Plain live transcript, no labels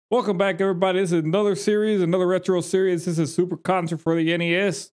Welcome back, everybody. This is another series, another retro series. This is Super Contra for the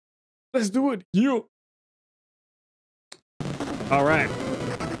NES. Let's do it. You. All right.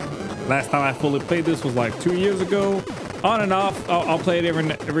 Last time I fully played this was like 2 years ago. On and off. I'll play it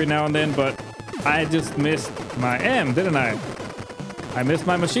every now and then, but I just missed my M, didn't I? I missed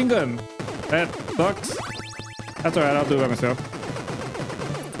my machine gun. That sucks. That's all right. I'll do it by myself.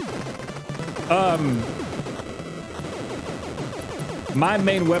 My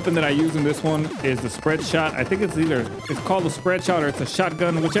main weapon that I use in this one is the spread shot. I think it's called the spread shot or it's a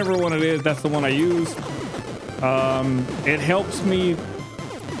shotgun, whichever one it is. That's the one I use. It helps me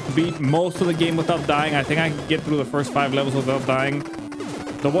beat most of the game without dying. I think I can get through the first 5 levels without dying.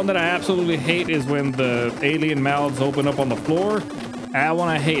 The one that I absolutely hate is when the alien mouths open up on the floor. That one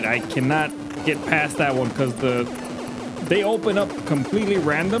I hate. I cannot get past that one because they open up completely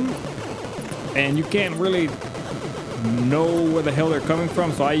random and you can't really know where the hell they're coming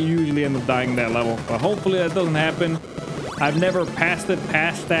from, so I usually end up dying that level, but hopefully that doesn't happen. I've never passed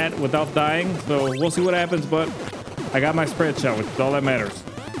that without dying, so we'll see what happens, but I got my spread shot, which is all that matters.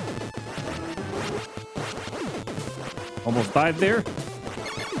 Almost died there.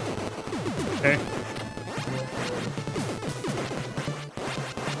 Okay.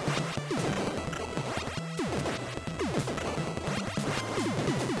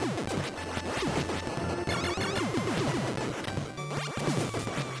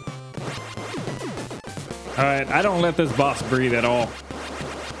 All right, I don't let this boss breathe at all.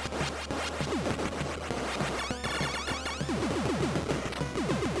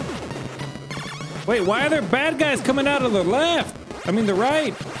 Wait, why are there bad guys coming out of the left? I mean the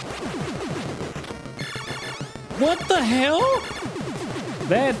right. What the hell?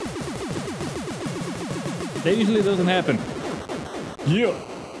 That usually doesn't happen. Yeah.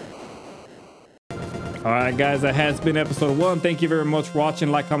 All right, guys, that has been episode 1. Thank you very much for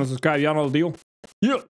watching. Like, comment, subscribe. Y'all know the deal. Yeah.